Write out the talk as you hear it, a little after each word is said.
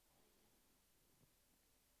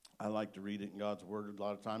I like to read it in God's Word a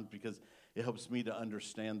lot of times because it helps me to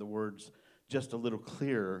understand the words just a little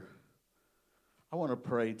clearer. I want to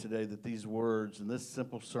pray today that these words and this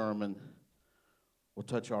simple sermon will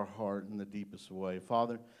touch our heart in the deepest way.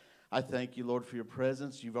 Father, I thank you, Lord, for your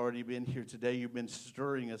presence. You've already been here today. You've been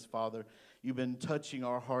stirring us, Father. You've been touching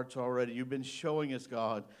our hearts already. You've been showing us,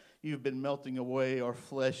 God. You've been melting away our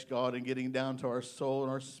flesh, God, and getting down to our soul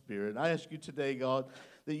and our spirit. I ask you today, God,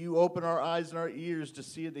 that you open our eyes and our ears to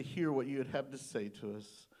see and to hear what you would have to say to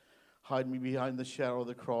us. Hide me behind the shadow of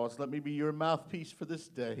the cross. Let me be your mouthpiece for this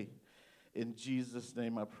day. In Jesus'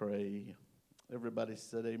 name I pray. Everybody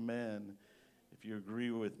said amen. If you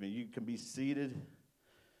agree with me, you can be seated.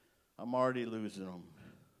 I'm already losing them.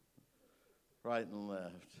 Right and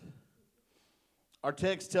left. Our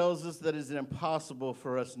text tells us that it is impossible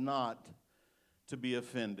for us not to be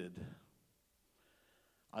offended.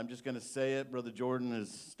 I'm just going to say it. Brother Jordan has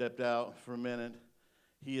stepped out for a minute.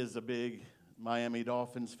 He is a big Miami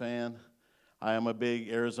Dolphins fan. I am a big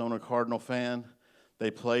Arizona Cardinal fan.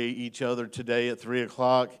 They play each other today at 3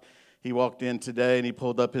 o'clock. He walked in today and he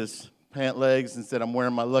pulled up his pant legs and said, "I'm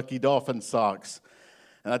wearing my lucky Dolphin socks."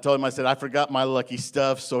 And I told him, I said, "I forgot my lucky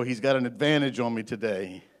stuff, so he's got an advantage on me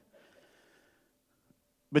today."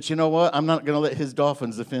 But you know what? I'm not going to let his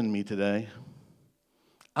Dolphins offend me today.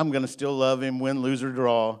 I'm going to still love him, win, lose, or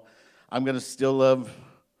draw. I'm going to still love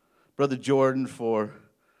Brother Jordan for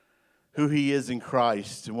who he is in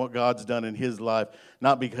Christ and what God's done in his life,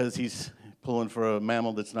 not because he's pulling for a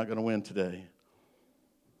mammal that's not going to win today.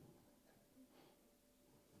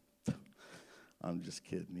 I'm just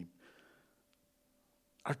kidding him.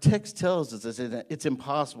 Our text tells us that it's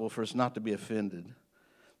impossible for us not to be offended.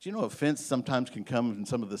 Do you know offense sometimes can come in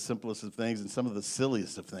some of the simplest of things and some of the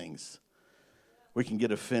silliest of things we can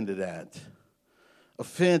get offended at?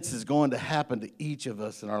 Offense is going to happen to each of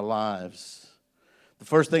us in our lives. The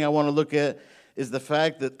first thing I want to look at is the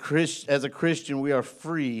fact that as a Christian we are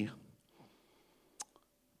free,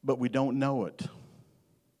 but we don't know it.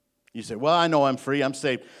 You say, "Well, I know I'm free. I'm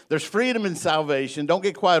saved." There's freedom in salvation. Don't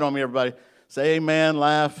get quiet on me, everybody. Say amen,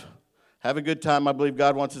 laugh. Have a good time. I believe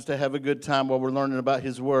God wants us to have a good time while we're learning about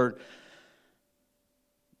His Word.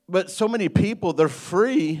 But so many people, they're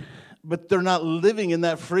free, but they're not living in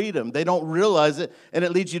that freedom. They don't realize it, and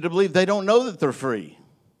it leads you to believe they don't know that they're free.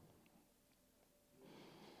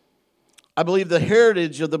 I believe the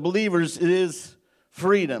heritage of the believers is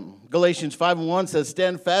freedom. Galatians 5:1 says,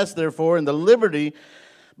 "Stand fast, therefore, in the liberty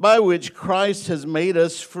by which Christ has made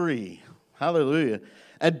us free." Hallelujah.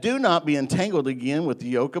 "And do not be entangled again with the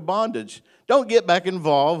yoke of bondage." Don't get back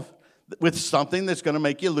involved with something that's going to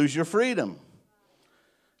make you lose your freedom.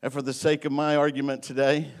 And for the sake of my argument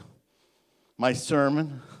today, my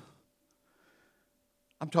sermon,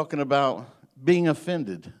 I'm talking about being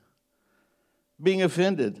offended. Being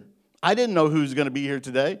offended. I didn't know who was going to be here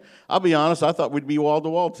today. I'll be honest, I thought we'd be wall to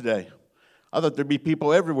wall today. I thought there'd be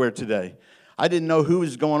people everywhere today. I didn't know who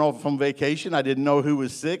was going off on vacation. I didn't know who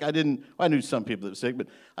was sick. I knew some people that were sick, but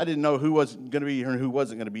I didn't know who wasn't going to be here and who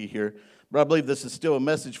wasn't going to be here. But I believe this is still a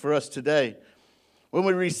message for us today. When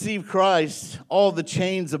we receive Christ, all the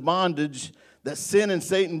chains of bondage that sin and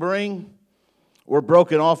Satan bring were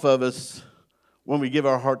broken off of us when we give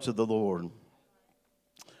our heart to the Lord.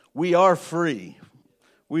 We are free.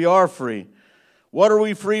 We are free. What are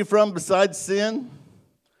we free from besides sin?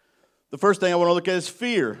 The first thing I want to look at is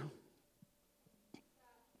fear.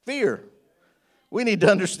 Fear. We need to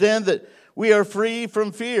understand that we are free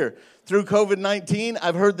from fear. Through COVID-19,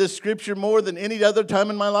 I've heard this scripture more than any other time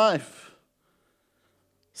in my life.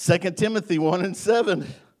 2 Timothy 1:7.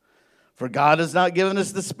 "For God has not given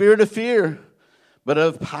us the spirit of fear, but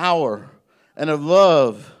of power and of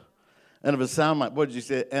love and of a sound mind." What did you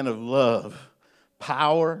say? And of love.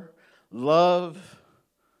 Power, love,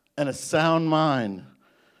 and a sound mind.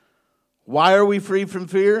 Why are we free from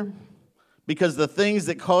fear? Because the things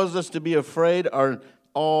that cause us to be afraid are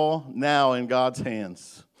all now in God's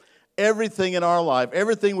hands. Everything in our life,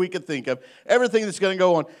 everything we could think of, everything that's going to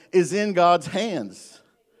go on is in God's hands.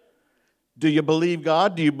 Do you believe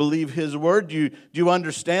God? Do you believe His Word? Do you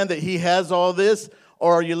understand that He has all this?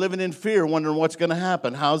 Or are you living in fear, wondering what's going to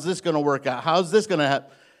happen? How's this going to work out? How's this going to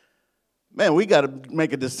happen? Man, we got to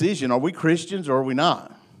make a decision. Are we Christians or are we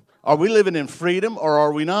not? Are we living in freedom or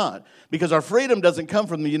are we not? Because our freedom doesn't come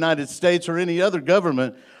from the United States or any other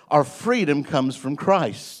government. Our freedom comes from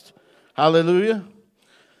Christ. Hallelujah.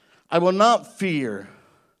 I will not fear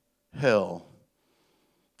hell.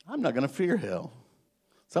 I'm not going to fear hell.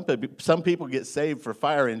 Some people get saved for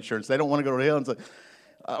fire insurance. They don't want to go to hell and say,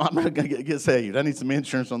 "I'm not going to get saved. I need some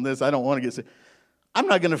insurance on this. I don't want to get saved." I'm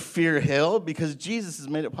not going to fear hell because Jesus has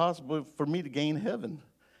made it possible for me to gain heaven.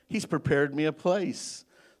 He's prepared me a place.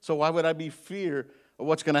 So why would I be fear of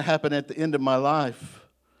what's going to happen at the end of my life?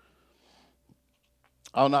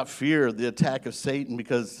 I'll not fear the attack of Satan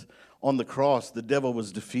because on the cross, the devil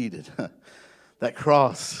was defeated. That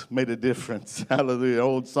cross made a difference. Hallelujah,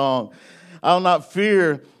 old song. I'll not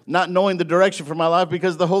fear not knowing the direction for my life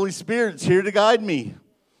because the Holy Spirit's here to guide me.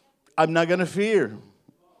 I'm not going to fear.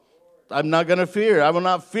 I'm not going to fear. I will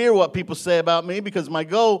not fear what people say about me because my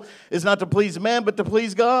goal is not to please man, but to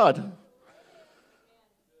please God.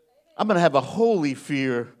 I'm going to have a holy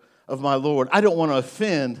fear of my Lord. I don't want to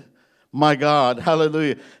offend my God.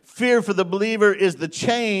 Hallelujah. Fear for the believer is the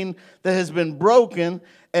chain that has been broken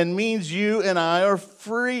and means you and I are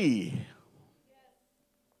free.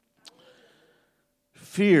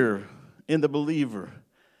 Fear in the believer.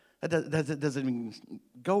 That doesn't even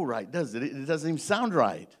go right, does it? It doesn't even sound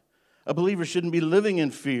right. A believer shouldn't be living in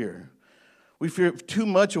fear. We fear too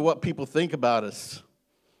much of what people think about us,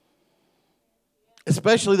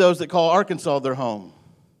 especially those that call Arkansas their home.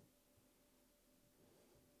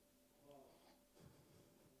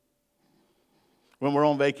 When we're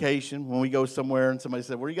on vacation, when we go somewhere and somebody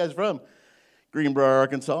says, "Where are you guys from?" Greenbrier,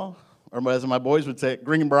 Arkansas. Or as my boys would say,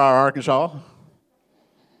 Greenbrier, Arkansas.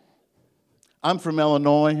 I'm from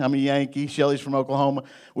Illinois. I'm a Yankee. Shelly's from Oklahoma.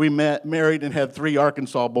 We met, married, and had 3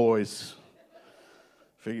 Arkansas boys.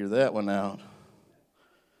 Figure that one out.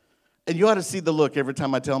 And you ought to see the look every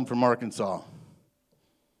time I tell them from Arkansas.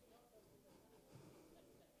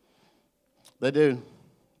 They do.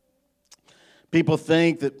 People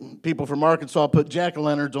think that people from Arkansas put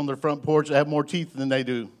jack-o'-lanterns on their front porch that have more teeth than they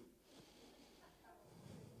do.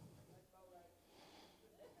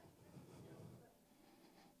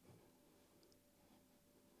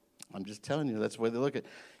 I'm just telling you, that's the way they look at it.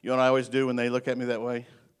 You know what I always do when they look at me that way?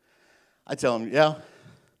 I tell them, yeah. I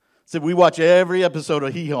said, we watch every episode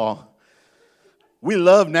of Hee Haw. We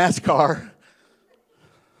love NASCAR.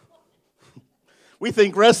 We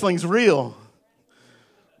think wrestling's real.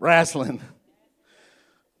 Wrestling.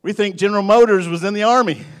 We think General Motors was in the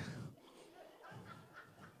Army.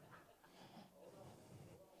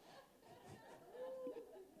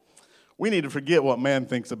 We need to forget what man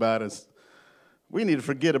thinks about us. We need to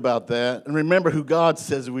forget about that and remember who God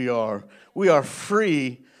says we are. We are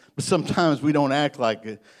free, but sometimes we don't act like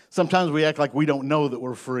it. Sometimes we act like we don't know that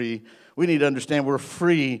we're free. We need to understand we're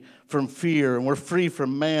free from fear and we're free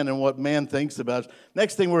from man and what man thinks about us.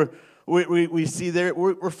 Next thing we see there,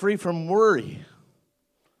 we're free from worry.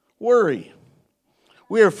 Worry.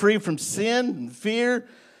 We are free from sin and fear,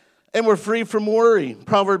 and we're free from worry.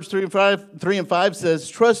 Proverbs 3 and 5 says,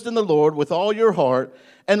 "Trust in the Lord with all your heart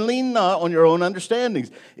and lean not on your own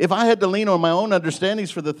understandings." If I had to lean on my own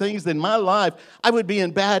understandings for the things in my life, I would be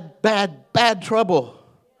in bad trouble.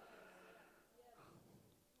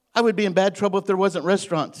 I would be in bad trouble if there wasn't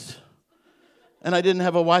restaurants and I didn't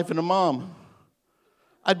have a wife and a mom.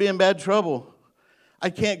 I'd be in bad trouble.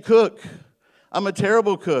 I can't cook. I'm a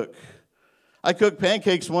terrible cook. I cooked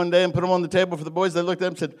pancakes one day and put them on the table for the boys. They looked at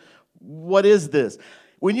them and said, "What is this?"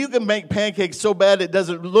 When you can make pancakes so bad it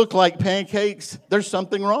doesn't look like pancakes, there's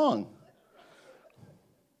something wrong.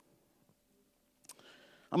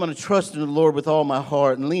 I'm going to trust in the Lord with all my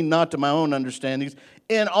heart and lean not to my own understandings.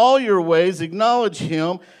 In all your ways acknowledge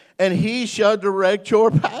him, and he shall direct your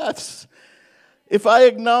paths. If I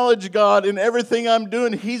acknowledge God in everything I'm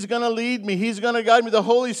doing, he's going to lead me. He's going to guide me. The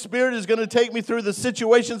Holy Spirit is going to take me through the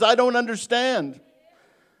situations I don't understand.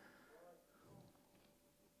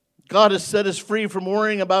 God has set us free from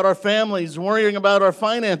worrying about our families, worrying about our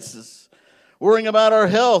finances, worrying about our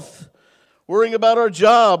health, worrying about our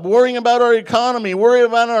job, worrying about our economy, worrying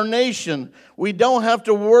about our nation. We don't have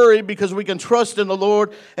to worry because we can trust in the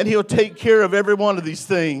Lord and he'll take care of every one of these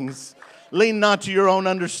things. Lean not to your own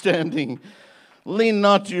understanding. Lean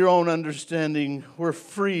not to your own understanding. We're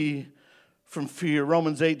free from fear.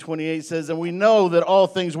 Romans 8:28 says, "And we know that all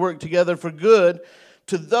things work together for good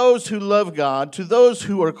to those who love God, to those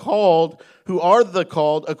who are the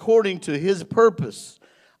called according to his purpose."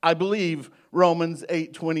 I believe Romans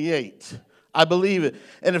 8:28. I believe it.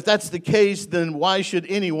 And if that's the case, then why should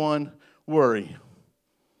anyone worry?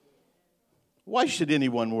 Why should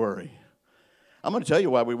anyone worry? I'm going to tell you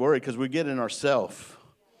why we worry, because we get in ourselves.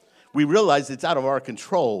 We realize it's out of our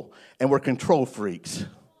control, and we're control freaks.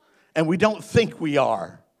 And we don't think we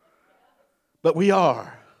are, but we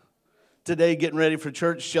are. Today, getting ready for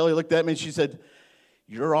church, Shelly looked at me and she said,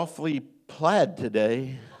 "You're awfully plaid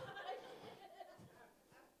today."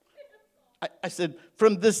 I said,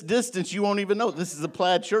 "From this distance, you won't even know. This is a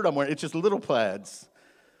plaid shirt I'm wearing. It's just little plaids."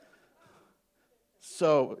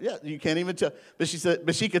 So, yeah, you can't even tell. But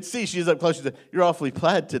she could see. She's up close. She said, "You're awfully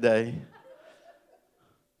plaid today."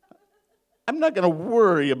 I'm not going to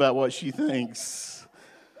worry about what she thinks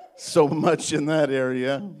so much in that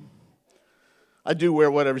area. I do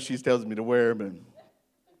wear whatever she tells me to wear, but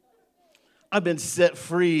I've been set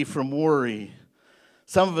free from worry.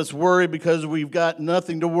 Some of us worry because we've got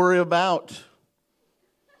nothing to worry about.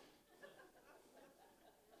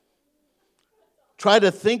 Try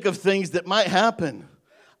to think of things that might happen.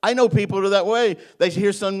 I know people who are that way. They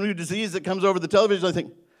hear some new disease that comes over the television. They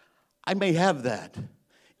think, I may have that.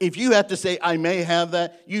 If you have to say, I may have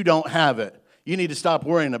that, you don't have it. You need to stop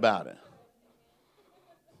worrying about it.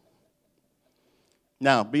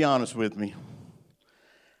 Now, be honest with me.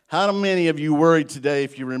 How many of you worried today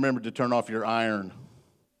if you remembered to turn off your iron?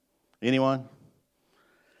 Anyone?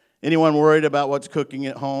 Anyone worried about what's cooking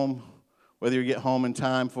at home? Whether you get home in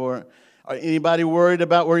time for it? Anybody worried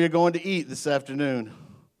about where you're going to eat this afternoon?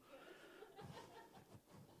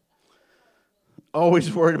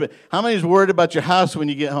 Always worried about. How many is worried about your house when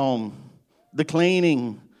you get home? The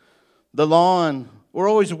cleaning, the lawn. We're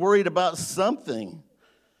always worried about something.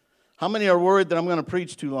 How many are worried that I'm going to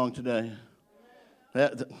preach too long today?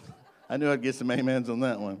 I knew I'd get some amens on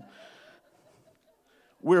that one.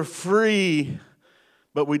 We're free,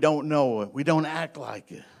 but we don't know it. We don't act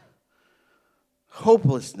like it.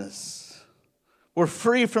 Hopelessness. We're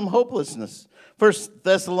free from hopelessness. 1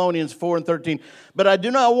 Thessalonians 4:13. But I do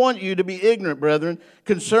not want you to be ignorant, brethren,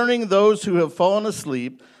 concerning those who have fallen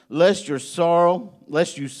asleep, lest you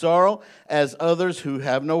sorrow as others who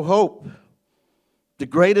have no hope. The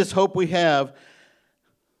greatest hope that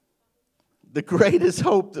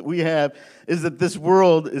we have is that this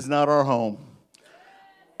world is not our home.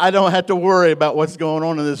 I don't have to worry about what's going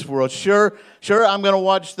on in this world. Sure, I'm going to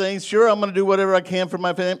watch things. Sure, I'm going to do whatever I can for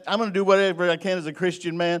my family. I'm going to do whatever I can as a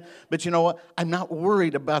Christian man. But you know what? I'm not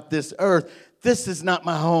worried about this earth. This is not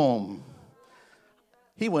my home.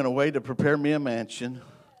 He went away to prepare me a mansion.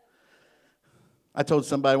 I told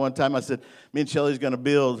somebody one time, I said, me and Shelly's going to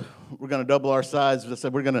build. We're going to double our size. I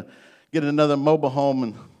said, we're going to get another mobile home,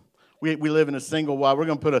 and we live in a single wide. We're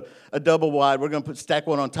going to put a double wide. We're going to stack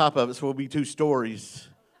one on top of it, so it'll be 2 stories.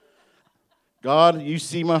 God, you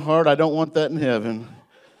see my heart. I don't want that in heaven.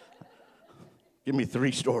 Give me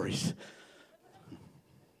 3 stories.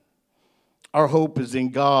 Our hope is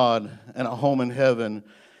in God and a home in heaven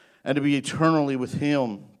and to be eternally with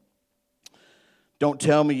Him. Don't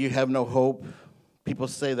tell me you have no hope. People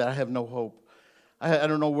say that I have no hope. I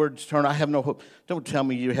don't know where to turn. I have no hope. Don't tell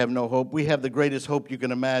me you have no hope. We have the greatest hope you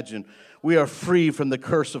can imagine. We are free from the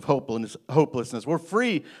curse of hopelessness. We're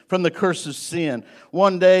free from the curse of sin.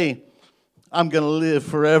 One day, I'm going to live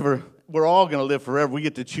forever. We're all going to live forever. We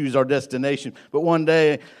get to choose our destination. But one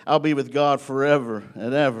day, I'll be with God forever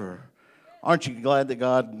and ever. Aren't you glad that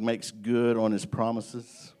God makes good on His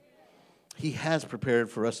promises? He has prepared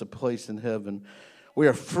for us a place in heaven. We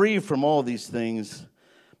are free from all these things,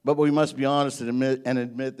 but we must be honest and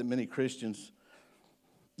admit that many Christians,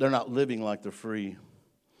 they're not living like they're free.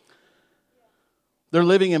 They're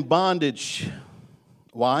living in bondage.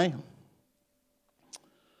 Why?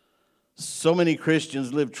 So many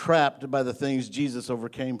Christians live trapped by the things Jesus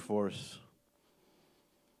overcame for us.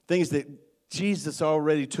 Things that Jesus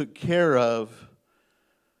already took care of.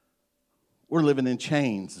 We're living in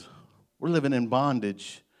chains. We're living in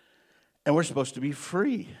bondage. And we're supposed to be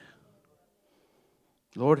free.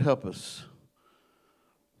 Lord, help us.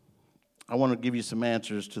 I want to give you some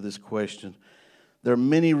answers to this question. There are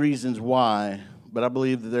many reasons why, but I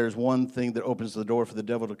believe that there's one thing that opens the door for the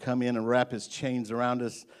devil to come in and wrap his chains around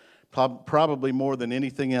us, probably more than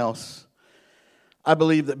anything else. I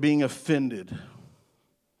believe that being offended.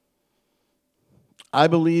 I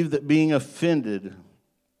believe that being offended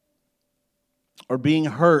or being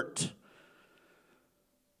hurt,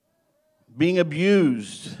 being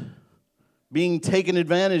abused, being taken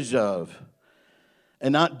advantage of,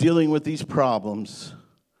 and not dealing with these problems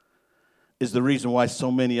is the reason why so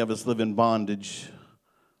many of us live in bondage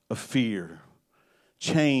of fear,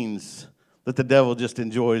 chains that the devil just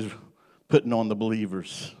enjoys putting on the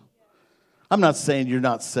believers. I'm not saying you're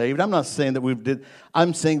not saved. I'm not saying that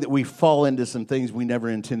I'm saying that we fall into some things we never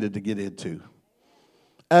intended to get into.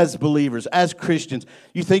 As believers, as Christians,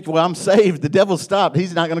 you think, well, I'm saved. The devil stopped.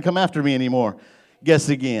 He's not going to come after me anymore. Guess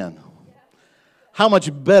again. How much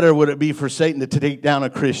better would it be for Satan to take down a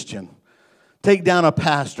Christian? Take down a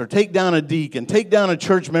pastor, take down a deacon, take down a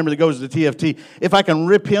church member that goes to TFT. If I can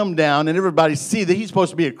rip him down and everybody see that he's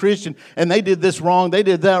supposed to be a Christian and they did this wrong, they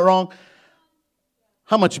did that wrong,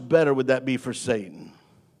 how much better would that be for Satan?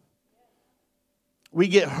 We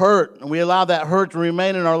get hurt and we allow that hurt to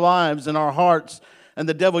remain in our lives and our hearts, and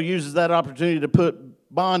the devil uses that opportunity to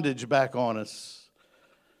put bondage back on us.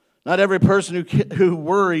 Not every person who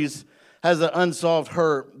worries has an unsolved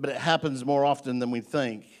hurt, but it happens more often than we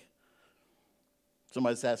think.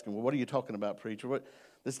 Somebody's asking, well, what are you talking about, preacher?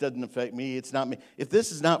 This doesn't affect me. It's not me. If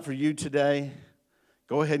this is not for you today,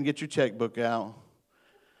 go ahead and get your checkbook out.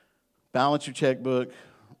 Balance your checkbook.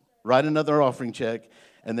 Write another offering check,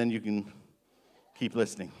 and then you can keep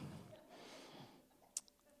listening.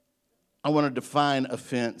 I want to define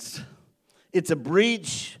offense. It's a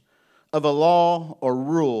breach of a law or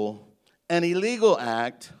rule, an illegal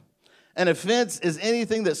act. An offense is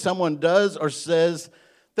anything that someone does or says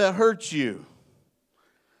that hurts you.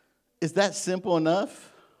 Is that simple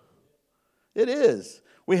enough? It is.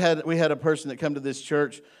 We had a person that come to this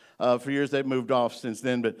church for years. They've moved off since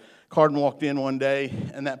then, but Carden walked in one day,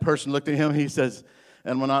 and that person looked at him. He says,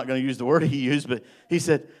 and we're not going to use the word he used, but he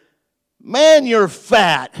said, "Man, you're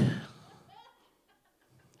fat."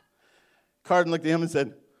 Carden looked at him and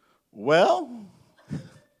said, "Well,"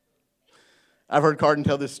 I've heard Carden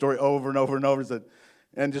tell this story over and over and over,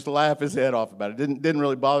 and just laugh his head off about it. Didn't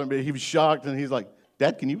really bother him, but he was shocked, and he's like,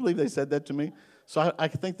 "Dad, can you believe they said that to me?" So I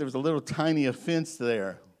think there was a little tiny offense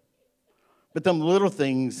there. But them little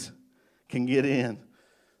things can get in.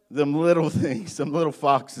 Them little things, some little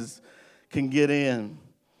foxes can get in.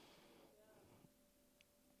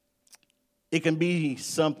 It can be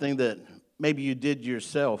something that maybe you did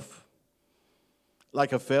yourself,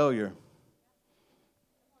 like a failure.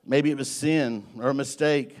 Maybe it was sin or a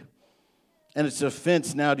mistake, and it's an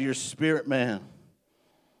offense now to your spirit man.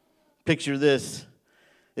 Picture this.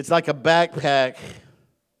 It's like a backpack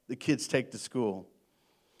the kids take to school.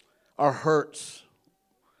 Our hurts,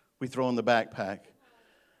 we throw in the backpack.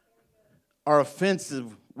 Our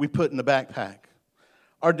offensive, we put in the backpack.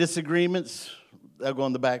 Our disagreements, they'll go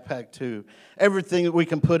in the backpack too. Everything that we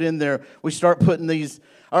can put in there, we start putting these,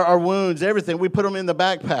 our wounds, everything, we put them in the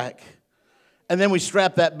backpack. And then we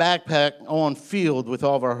strap that backpack on filled with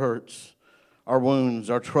all of our hurts, our wounds,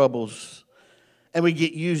 our troubles. And we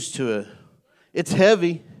get used to it. It's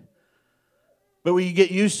heavy, but we get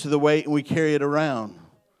used to the weight and we carry it around.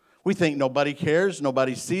 We think nobody cares,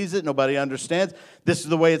 nobody sees it, nobody understands. This is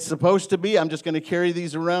the way it's supposed to be. I'm just going to carry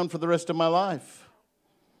these around for the rest of my life.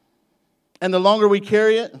 And the longer we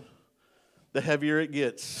carry it, the heavier it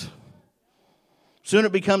gets. Soon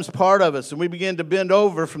it becomes part of us, and we begin to bend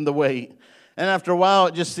over from the weight. And after a while,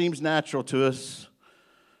 it just seems natural to us.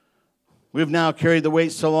 We've now carried the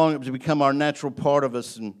weight so long, it's become our natural part of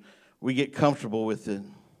us, and we get comfortable with it.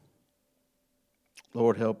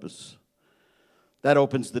 Lord, help us. That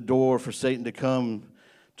opens the door for Satan to come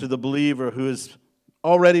to the believer who has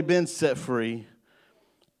already been set free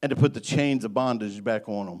and to put the chains of bondage back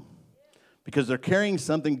on them. Because they're carrying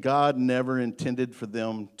something God never intended for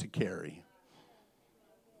them to carry.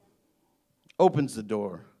 Opens the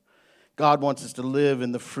door. God wants us to live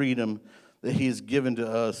in the freedom that He has given to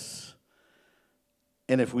us.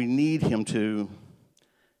 And if we need Him to,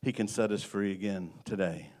 He can set us free again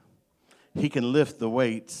today. He can lift the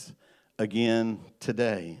weights again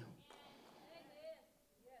today.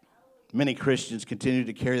 Many Christians continue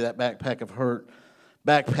to carry that backpack of hurt,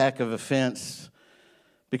 backpack of offense,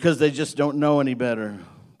 because they just don't know any better.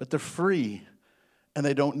 But they're free, and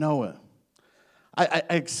they don't know it. I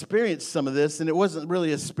experienced some of this, and it wasn't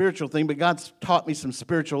really a spiritual thing, but God's taught me some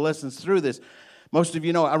spiritual lessons through this. Most of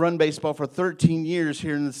you know I run baseball for 13 years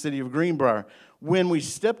here in the city of Greenbrier. When we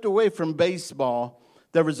stepped away from baseball,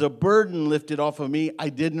 there was a burden lifted off of me I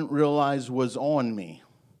didn't realize was on me.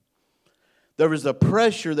 There was a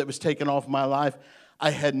pressure that was taken off my life I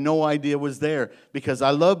had no idea was there, because I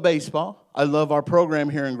love baseball. I love our program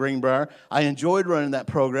here in Greenbrier. I enjoyed running that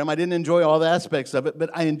program. I didn't enjoy all the aspects of it, but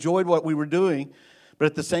I enjoyed what we were doing. But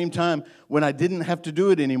at the same time, when I didn't have to do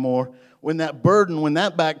it anymore, when that burden, when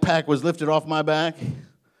that backpack was lifted off my back,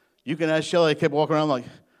 you can ask Shelly, I kept walking around like,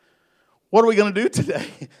 what are we going to do today?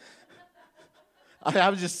 I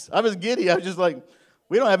was giddy. I was just like,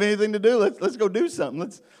 we don't have anything to do. Let's go do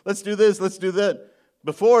something. Let's do this. Let's do that.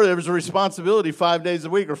 Before, there was a responsibility 5 days a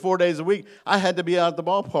week or 4 days a week. I had to be out at the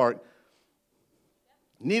ballpark.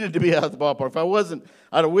 Needed to be out at the ballpark. If I wasn't,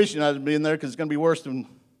 I'd have wished I'd been there, because it's going to be worse than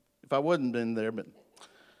if I wouldn't been there. But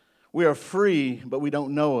we are free, but we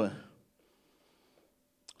don't know it.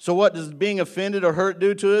 So what does being offended or hurt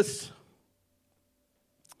do to us?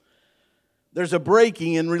 There's a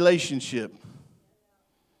breaking in relationship.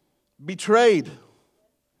 Betrayed.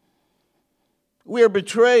 We are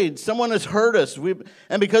betrayed. Someone has hurt us.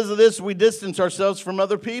 And because of this, we distance ourselves from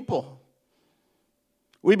other people.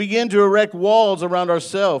 We begin to erect walls around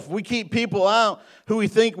ourselves. We keep people out who we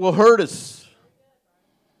think will hurt us.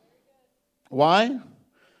 Why?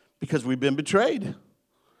 Because we've been betrayed.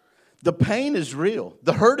 The pain is real.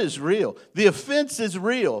 The hurt is real. The offense is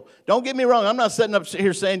real. Don't get me wrong. I'm not sitting up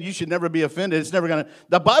here saying you should never be offended. It's never going to.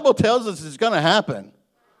 The Bible tells us it's going to happen.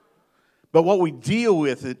 But what we deal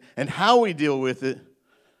with it and how we deal with it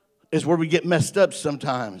is where we get messed up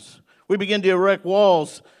sometimes. We begin to erect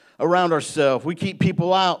walls around ourselves. We keep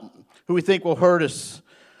people out who we think will hurt us.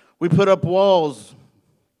 We put up walls.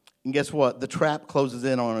 And guess what? The trap closes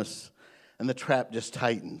in on us. And the trap just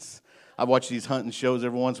tightens. I watch these hunting shows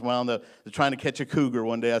every once in a while. They're trying to catch a cougar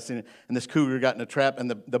one day. I seen it, and this cougar got in a trap.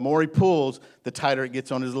 And the more he pulls, the tighter it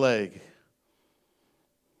gets on his leg.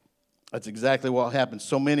 That's exactly what happens.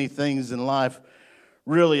 So many things in life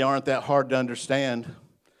really aren't that hard to understand.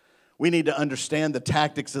 We need to understand the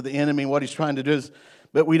tactics of the enemy and what he's trying to do.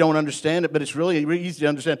 But we don't understand it, but it's really easy to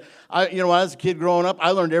understand. When I was a kid growing up,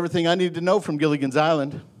 I learned everything I needed to know from Gilligan's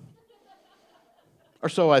Island. Or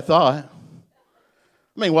so I thought.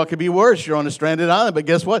 I mean, what could be worse? You're on a stranded island, but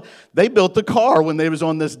guess what? They built the car when they was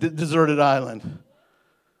on this deserted island.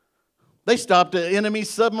 They stopped an enemy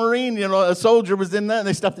submarine. A soldier was in that, and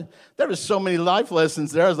they stopped it. There was so many life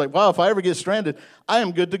lessons there. I was like, wow, if I ever get stranded, I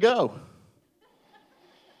am good to go.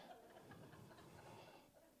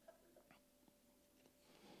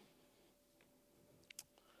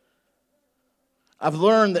 I've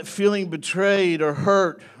learned that feeling betrayed or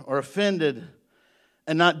hurt or offended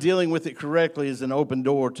and not dealing with it correctly is an open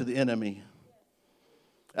door to the enemy.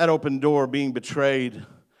 That open door, being betrayed,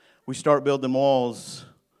 we start building walls.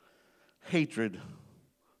 Hatred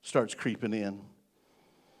starts creeping in.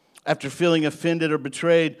 After feeling offended or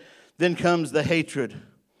betrayed, then comes the hatred.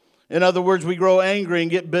 In other words, we grow angry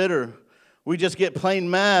and get bitter. We just get plain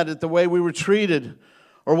mad at the way we were treated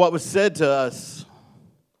or what was said to us.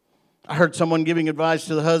 I heard someone giving advice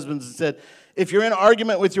to the husbands and said, if you're in an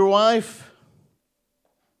argument with your wife,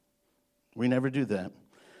 we never do that.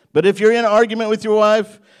 But if you're in an argument with your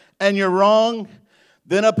wife and you're wrong,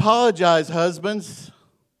 then apologize, husbands.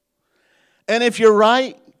 And if you're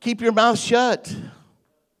right, keep your mouth shut.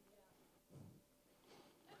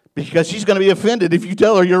 Because she's going to be offended if you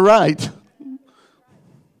tell her you're right.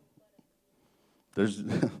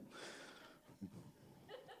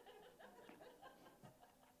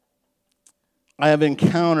 I have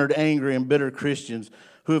encountered angry and bitter Christians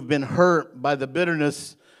who have been hurt by the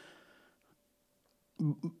bitterness,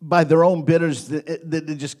 by their own bitterness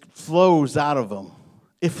that just flows out of them.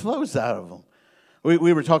 It flows out of them.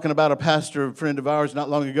 We were talking about a pastor, a friend of ours, not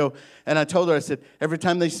long ago, and I told her, I said, every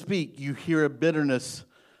time they speak, you hear a bitterness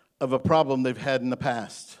of a problem they've had in the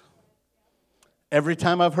past. Every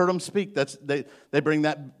time I've heard them speak, they bring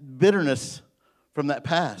that bitterness from that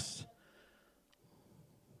past.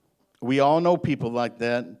 We all know people like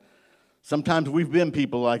that. Sometimes we've been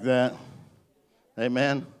people like that.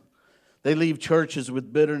 Amen. They leave churches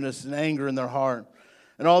with bitterness and anger in their heart.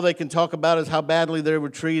 And all they can talk about is how badly they were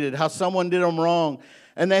treated, how someone did them wrong.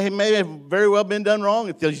 And they may have very well been done wrong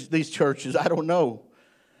at these churches. I don't know.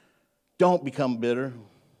 Don't become bitter.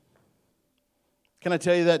 Can I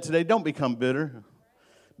tell you that today? Don't become bitter.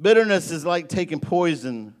 Bitterness is like taking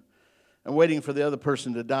poison and waiting for the other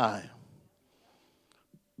person to die.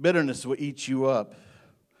 Bitterness will eat you up.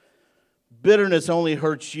 Bitterness only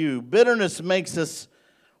hurts you. Bitterness makes us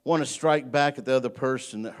want to strike back at the other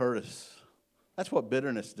person that hurt us. That's what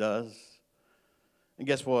bitterness does. And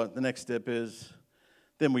guess what? The next step is,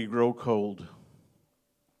 then we grow cold.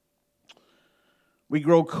 We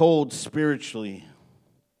grow cold spiritually.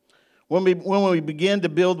 When we begin to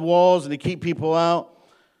build walls and to keep people out,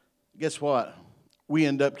 guess what? We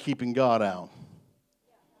end up keeping God out.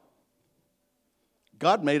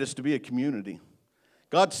 God made us to be a community.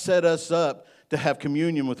 God set us up to have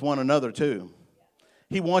communion with one another too.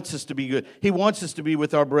 He wants us to be good. He wants us to be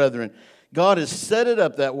with our brethren. God has set it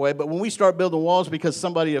up that way, but when we start building walls because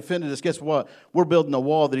somebody offended us, guess what? We're building a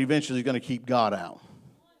wall that eventually is going to keep God out.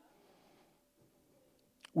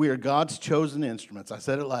 We are God's chosen instruments. I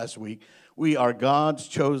said it last week. We are God's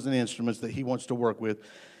chosen instruments that He wants to work with.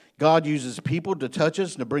 God uses people to touch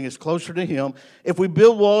us and to bring us closer to Him. If we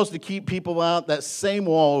build walls to keep people out, that same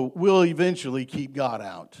wall will eventually keep God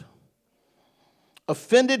out.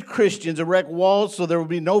 Offended Christians erect walls so there will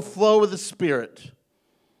be no flow of the Spirit.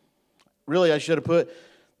 Really, I should have put,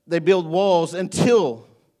 they build walls until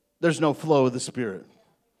there's no flow of the Spirit.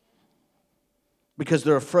 Because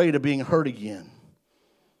they're afraid of being hurt again.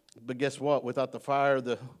 But guess what? Without the fire of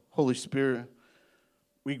the Holy Spirit,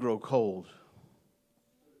 we grow cold.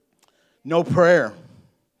 No prayer,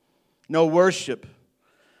 no worship,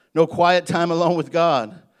 no quiet time alone with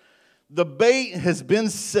God. The bait has been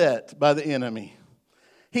set by the enemy.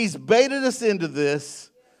 He's baited us into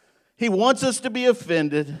this. He wants us to be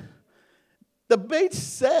offended. The bait's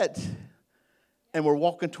set, and we're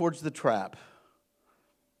walking towards the trap.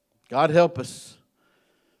 God help us.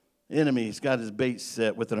 The enemy's got his bait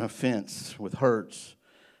set with an offense, with hurts.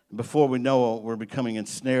 And before we know it, we're becoming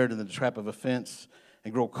ensnared in the trap of offense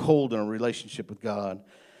and grow cold in our relationship with God.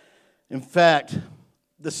 In fact,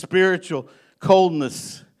 the spiritual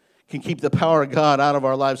coldness can keep the power of God out of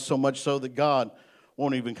our lives so much so that God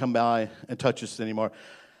won't even come by and touch us anymore.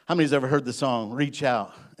 How many's ever heard the song, "Reach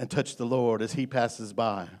out and touch the Lord as He passes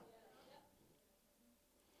by"?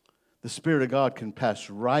 The Spirit of God can pass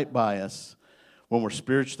right by us when we're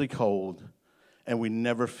spiritually cold and we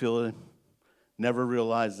never feel it, never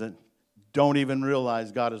realize it, don't even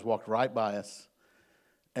realize God has walked right by us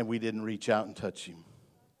and we didn't reach out and touch Him.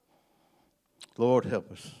 Lord,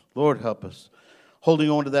 help us. Lord, help us. Holding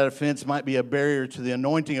on to that offense might be a barrier to the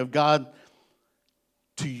anointing of God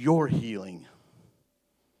to your healing.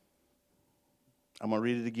 I'm going to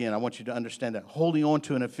read it again. I want you to understand that. Holding on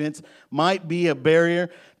to an offense might be a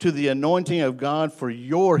barrier to the anointing of God for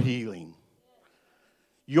your healing.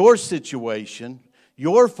 Your situation,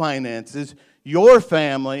 your finances, your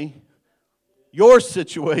family, your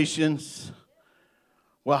situations.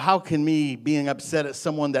 Well, how can me being upset at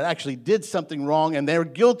someone that actually did something wrong and they're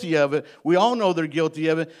guilty of it? We all know they're guilty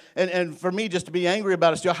of it. And for me just to be angry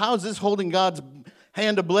about it still, how is this holding God's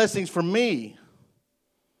hand of blessings for me?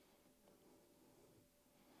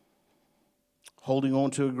 Holding on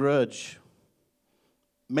to a grudge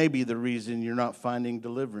may be the reason you're not finding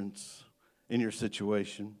deliverance in your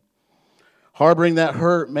situation. Harboring that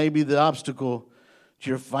hurt may be the obstacle to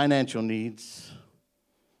your financial needs.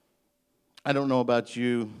 I don't know about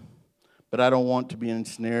you, but I don't want to be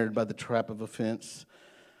ensnared by the trap of offense.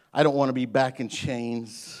 I don't want to be back in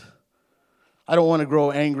chains. I don't want to grow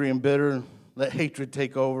angry and bitter, let hatred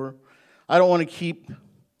take over. I don't want to keep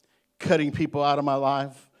cutting people out of my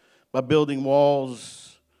life by building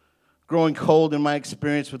walls, growing cold in my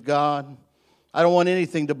experience with God. I don't want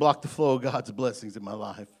anything to block the flow of God's blessings in my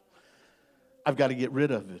life. I've got to get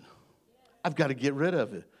rid of it. I've got to get rid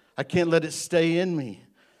of it. I can't let it stay in me.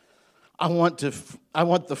 I want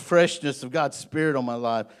the freshness of God's Spirit on my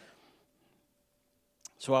life.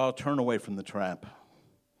 So I'll turn away from the trap.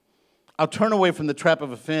 I'll turn away from the trap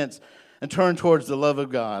of offense and turn towards the love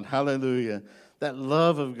of God. Hallelujah. That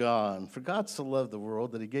love of God. For God so loved the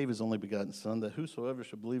world that He gave His only begotten Son, that whosoever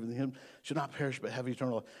should believe in Him should not perish but have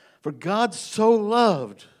eternal life. For God so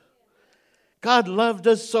loved. God loved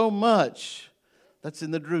us so much. That's in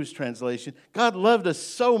the Drew's translation. God loved us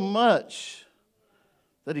so much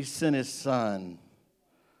that He sent His Son.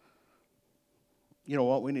 You know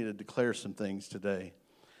what? We need to declare some things today.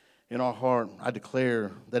 In our heart, I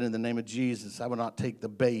declare that in the name of Jesus, I will not take the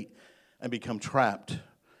bait and become trapped.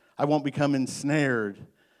 I won't become ensnared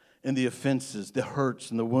in the offenses, the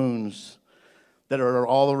hurts, and the wounds that are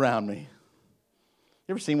all around me.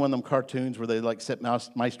 You ever seen one of them cartoons where they like set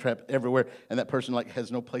mice trap everywhere and that person like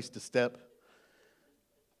has no place to step?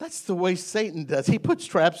 That's the way Satan does. He puts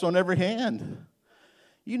traps on every hand.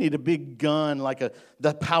 You need a big gun like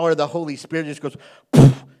the power of the Holy Spirit just goes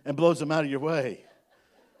poof, and blows them out of your way.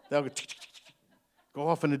 They'll go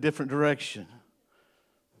off in a different direction.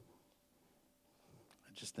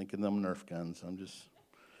 Just thinking them Nerf guns. I'm just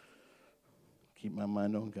keep my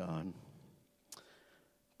mind on God.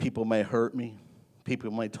 People may hurt me.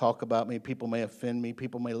 People may talk about me. People may offend me.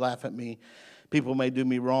 People may laugh at me. People may do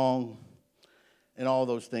me wrong. And all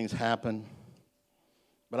those things happen.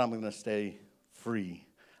 But I'm going to stay free.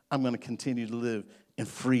 I'm going to continue to live in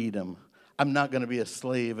freedom. I'm not going to be a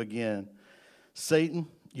slave again. Satan,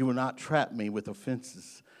 you will not trap me with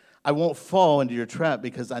offenses. I won't fall into your trap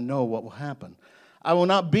because I know what will happen. I will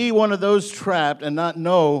not be one of those trapped and not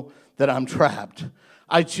know that I'm trapped.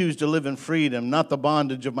 I choose to live in freedom, not the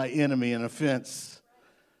bondage of my enemy and offense.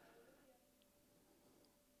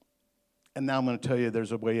 And now I'm going to tell you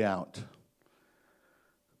there's a way out.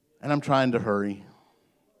 And I'm trying to hurry.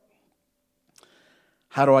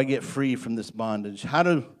 How do I get free from this bondage? How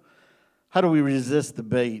do we resist the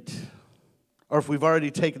bait? Or if we've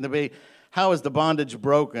already taken the bait, how is the bondage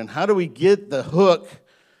broken? How do we get the hook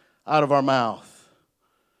out of our mouth?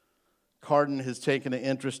 Carden has taken an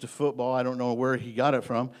interest to football. I don't know where he got it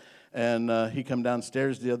from. And he come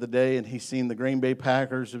downstairs the other day, and he seen the Green Bay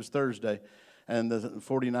Packers. It was Thursday. And the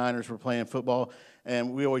 49ers were playing football.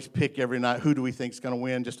 And we always pick every night, who do we think is going to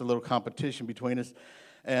win? Just a little competition between us.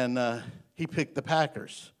 And he picked the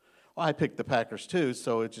Packers. Well, I picked the Packers too,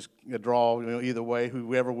 so it's just a draw. Either way,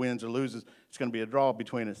 whoever wins or loses, it's going to be a draw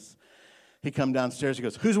between us. He come downstairs. He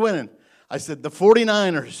goes, who's winning? I said, the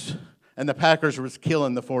 49ers. And the Packers was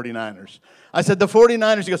killing the 49ers. I said, the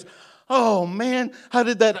 49ers. He goes, oh, man, how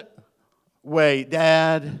did that? Wait,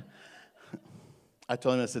 Dad. I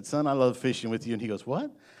told him, I said, son, I love fishing with you. And he goes,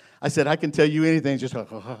 what? I said, I can tell you anything. Just,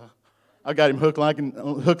 I got him hook,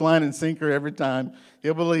 line, and sinker every time.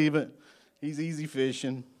 He'll believe it. He's easy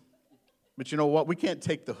fishing. But you know what? We can't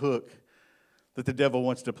take the hook that the devil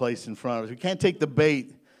wants to place in front of us. We can't take the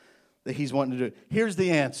bait that he's wanting to do. Here's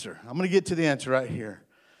the answer. I'm going to get to the answer right here.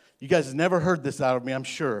 You guys have never heard this out of me, I'm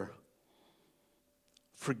sure.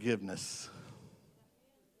 Forgiveness.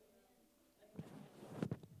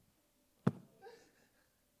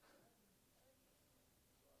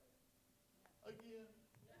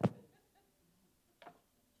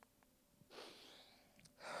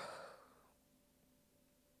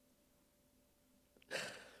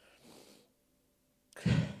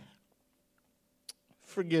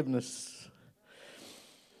 Forgiveness.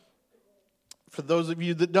 For those of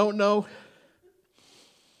you that don't know,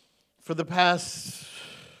 for the past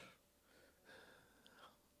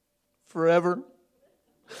forever,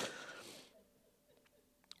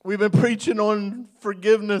 we've been preaching on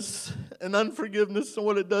forgiveness and unforgiveness and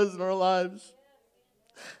what it does in our lives.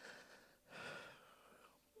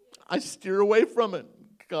 I steer away from it.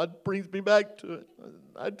 God brings me back to it.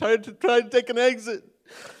 I try to take an exit.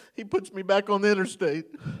 He puts me back on the interstate.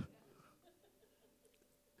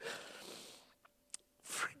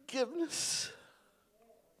 Forgiveness.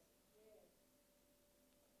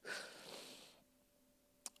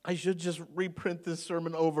 I should just reprint this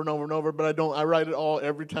sermon over and over and over, but I don't. I write it all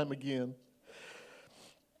every time again.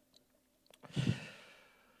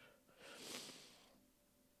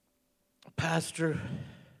 Pastor,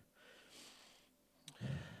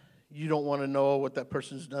 you don't want to know what that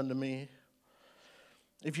person's done to me.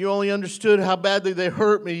 If you only understood how badly they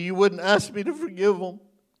hurt me, you wouldn't ask me to forgive them.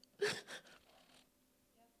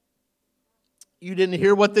 You didn't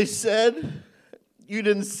hear what they said. You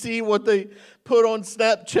didn't see what they put on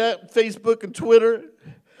Snapchat, Facebook, and Twitter.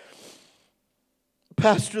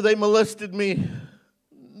 Pastor, they molested me.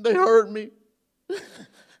 They hurt me.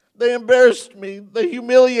 They embarrassed me. They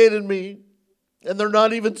humiliated me. And they're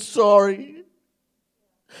not even sorry.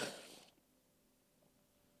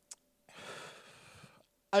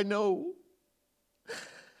 I know.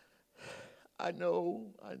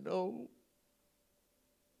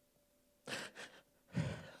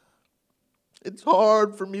 It's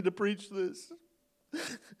hard for me to preach this.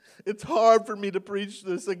 It's hard for me to preach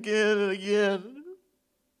this again and again.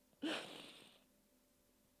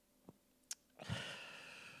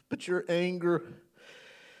 But your anger,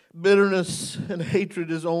 bitterness, and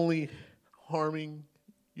hatred is only harming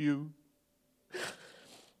you.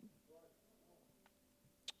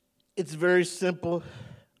 It's very simple,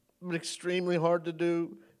 but extremely hard to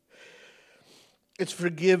do. It's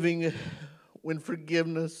forgiving when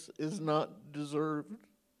forgiveness is not deserved.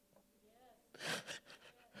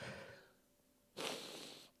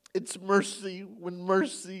 It's mercy when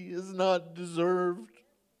mercy is not deserved.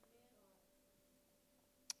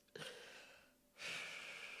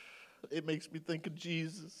 It makes me think of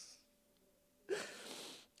Jesus.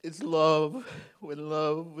 It's love when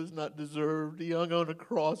love was not deserved. He hung on a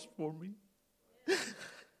cross for me.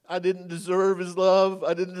 I didn't deserve his love.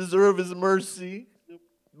 I didn't deserve his mercy.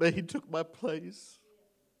 But he took my place.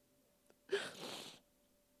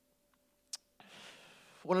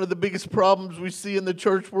 One of the biggest problems we see in the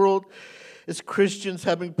church world is Christians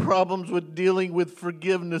having problems with dealing with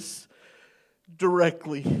forgiveness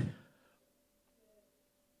directly.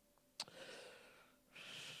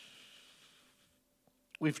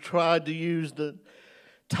 We've tried to use the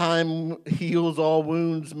time heals all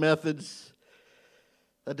wounds methods.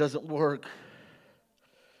 That doesn't work.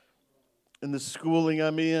 In the schooling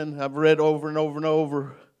I'm in, I've read over and over and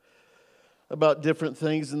over about different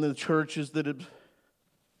things in the churches that have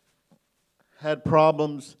had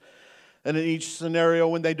problems. And in each scenario,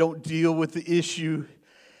 when they don't deal with the issue,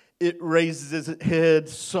 it raises its head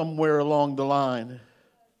somewhere along the line.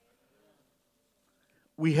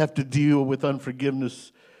 We have to deal with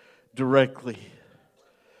unforgiveness directly.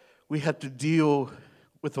 We have to deal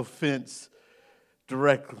with offense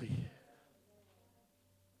directly.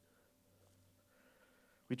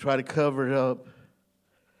 We try to cover it up.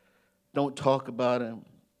 Don't talk about it.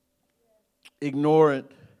 Ignore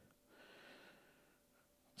it.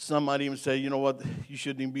 Some might even say, you know what, you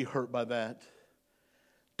shouldn't even be hurt by that.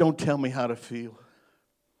 Don't tell me how to feel.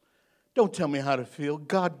 Don't tell me how to feel.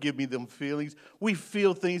 God give me them feelings. We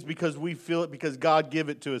feel things because we feel it because God give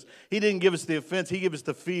it to us. He didn't give us the offense. He gave us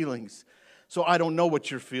the feelings. So I don't know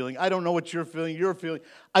what you're feeling. I don't know what you're feeling. You're feeling.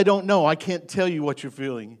 I don't know. I can't tell you what you're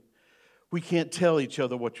feeling. We can't tell each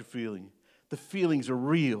other what you're feeling. The feelings are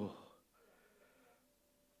real.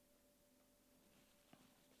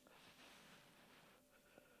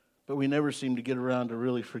 But we never seem to get around to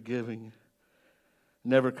really forgiving,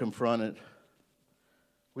 never confront it.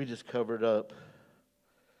 We just cover it up.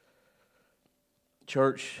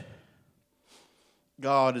 Church,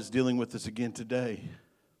 God is dealing with us again today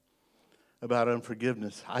about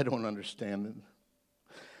unforgiveness. I don't understand it.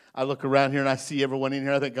 I look around here and I see everyone in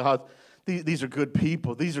here. I think, God, these are good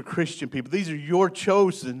people. These are Christian people. These are your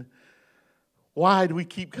chosen. Why do we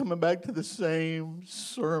keep coming back to the same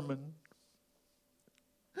sermon?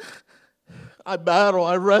 I battle.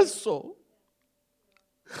 I wrestle.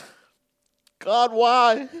 God,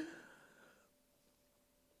 why?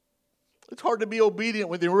 It's hard to be obedient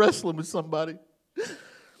when you're wrestling with somebody.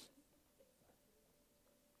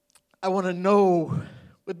 I want to know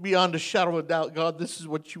with beyond a shadow of doubt, God, this is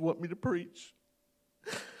what you want me to preach.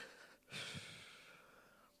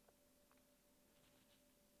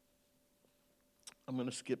 I'm going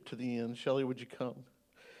to skip to the end. Shelley, would you come?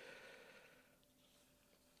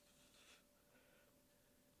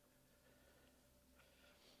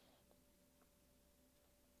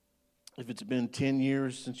 If it's been 10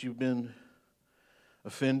 years since you've been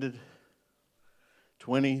offended,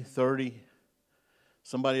 20, 30,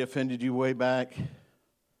 somebody offended you way back,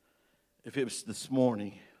 if it was this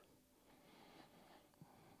morning,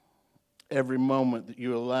 every moment that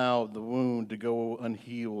you allow the wound to go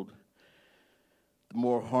unhealed, the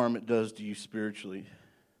more harm it does to you spiritually.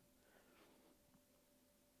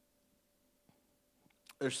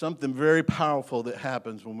 There's something very powerful that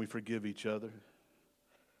happens when we forgive each other.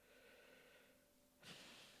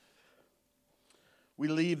 We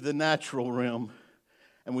leave the natural realm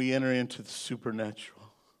and we enter into the supernatural.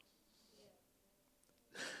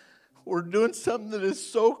 We're doing something that is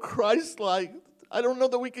so Christ-like. I don't know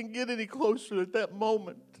that we can get any closer at that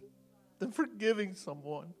moment than forgiving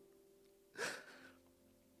someone.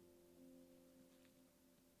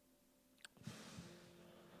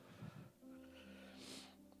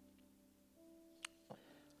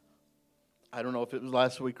 I don't know if it was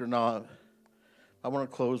last week or not. I want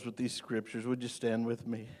to close with these scriptures. Would you stand with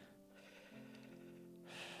me?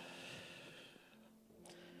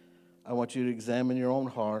 I want you to examine your own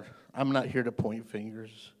heart. I'm not here to point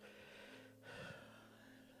fingers.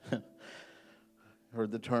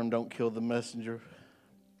 Heard the term, don't kill the messenger.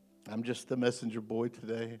 I'm just the messenger boy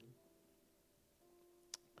today.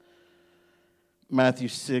 Matthew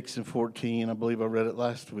 6:14, I believe I read it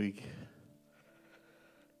last week.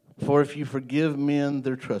 For if you forgive men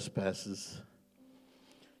their trespasses,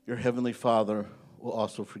 your heavenly Father will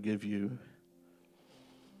also forgive you.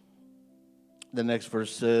 The next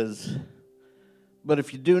verse says, but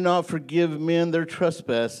if you do not forgive men their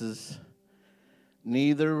trespasses,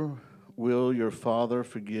 neither will your Father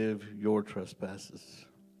forgive your trespasses.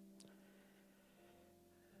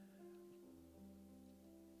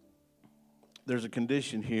 There's a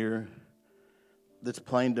condition here that's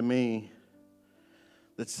plain to me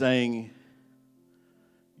that's saying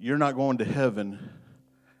you're not going to heaven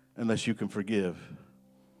unless you can forgive.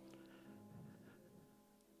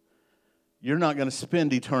 You're not going to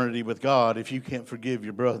spend eternity with God if you can't forgive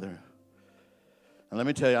your brother. And let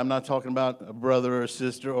me tell you, I'm not talking about a brother or a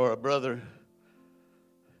sister or a brother.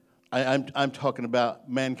 I'm talking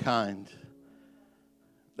about mankind.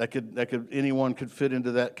 Anyone could fit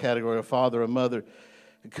into that category: a father, a mother,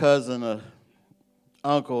 a cousin, a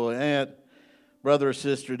uncle, an aunt, brother or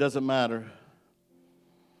sister. It doesn't matter.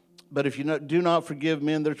 But if you do not forgive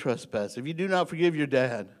men their trespass, if you do not forgive your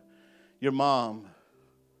dad, your mom,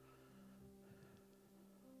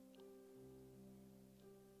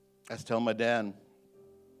 I was telling my dad,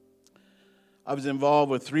 I was involved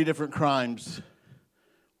with 3 different crimes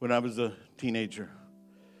when I was a teenager.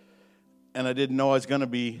 And I didn't know I was going to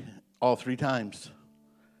be all 3 times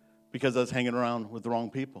because I was hanging around with the wrong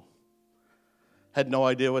people. Had no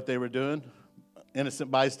idea what they were doing. Innocent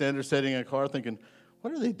bystander sitting in a car thinking,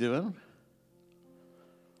 what are they doing?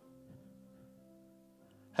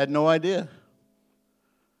 Had no idea.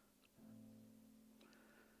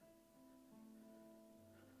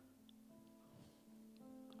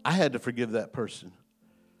 I had to forgive that person.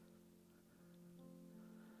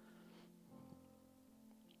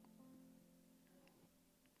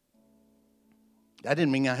 That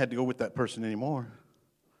didn't mean I had to go with that person anymore.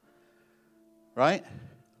 Right?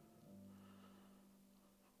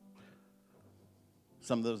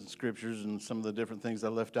 Some of those scriptures and some of the different things I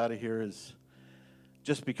left out of here is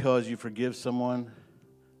just because you forgive someone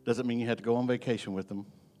doesn't mean you have to go on vacation with them.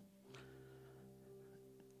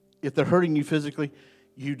 If they're hurting you physically,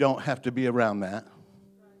 you don't have to be around that.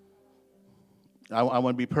 I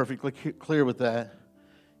want to be perfectly clear with that.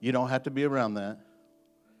 You don't have to be around that.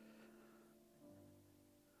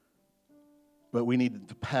 But we need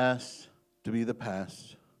the past to be the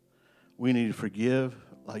past. We need to forgive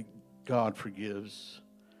like God forgives.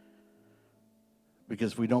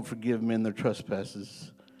 Because if we don't forgive men their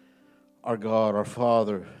trespasses, our God, our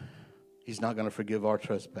Father, He's not going to forgive our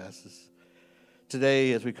trespasses.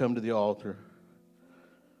 Today, as we come to the altar,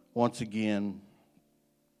 once again,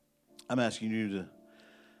 I'm asking you to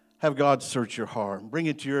have God search your heart. Bring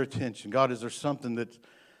it to your attention. God, is there something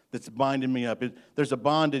that's binding me up? There's a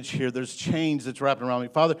bondage here. There's chains that's wrapping around me.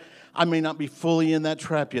 Father, I may not be fully in that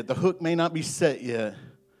trap yet. The hook may not be set yet.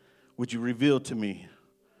 Would you reveal to me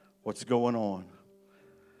what's going on?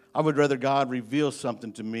 I would rather God reveal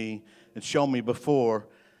something to me and show me before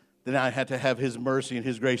than I had to have His mercy and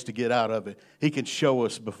His grace to get out of it. He can show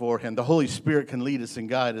us beforehand. The Holy Spirit can lead us and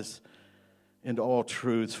guide us into all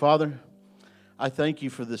truths. Father, I thank you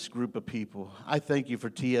for this group of people. I thank you for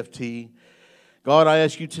TFT. God, I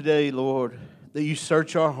ask you today, Lord, that you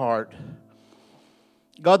search our heart.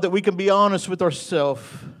 God, that we can be honest with ourselves.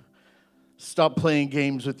 Stop playing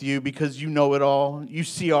games with you because you know it all. You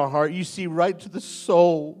see our heart. You see right to the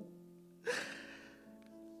soul.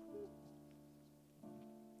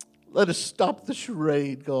 Let us stop the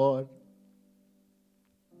charade, God.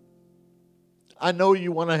 I know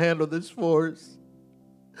you want to handle this for us.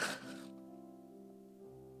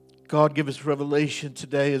 God, give us revelation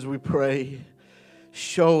today as we pray.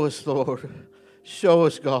 Show us, Lord. Show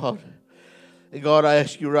us, God. And God, I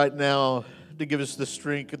ask you right now to give us the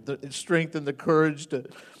strength and the courage to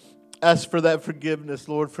ask for that forgiveness,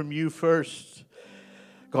 Lord, from you first.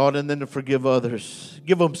 God, and then to forgive others.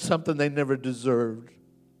 Give them something they never deserved.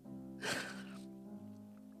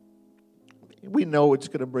 We know it's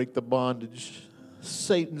going to break the bondage.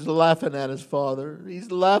 Satan's laughing at us, Father.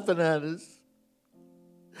 He's laughing at us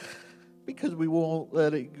because we won't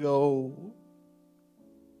let it go.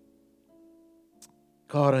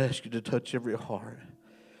 God, I ask you to touch every heart.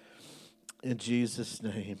 In Jesus'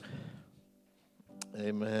 name.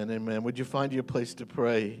 Amen, amen. Would you find your place to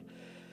pray?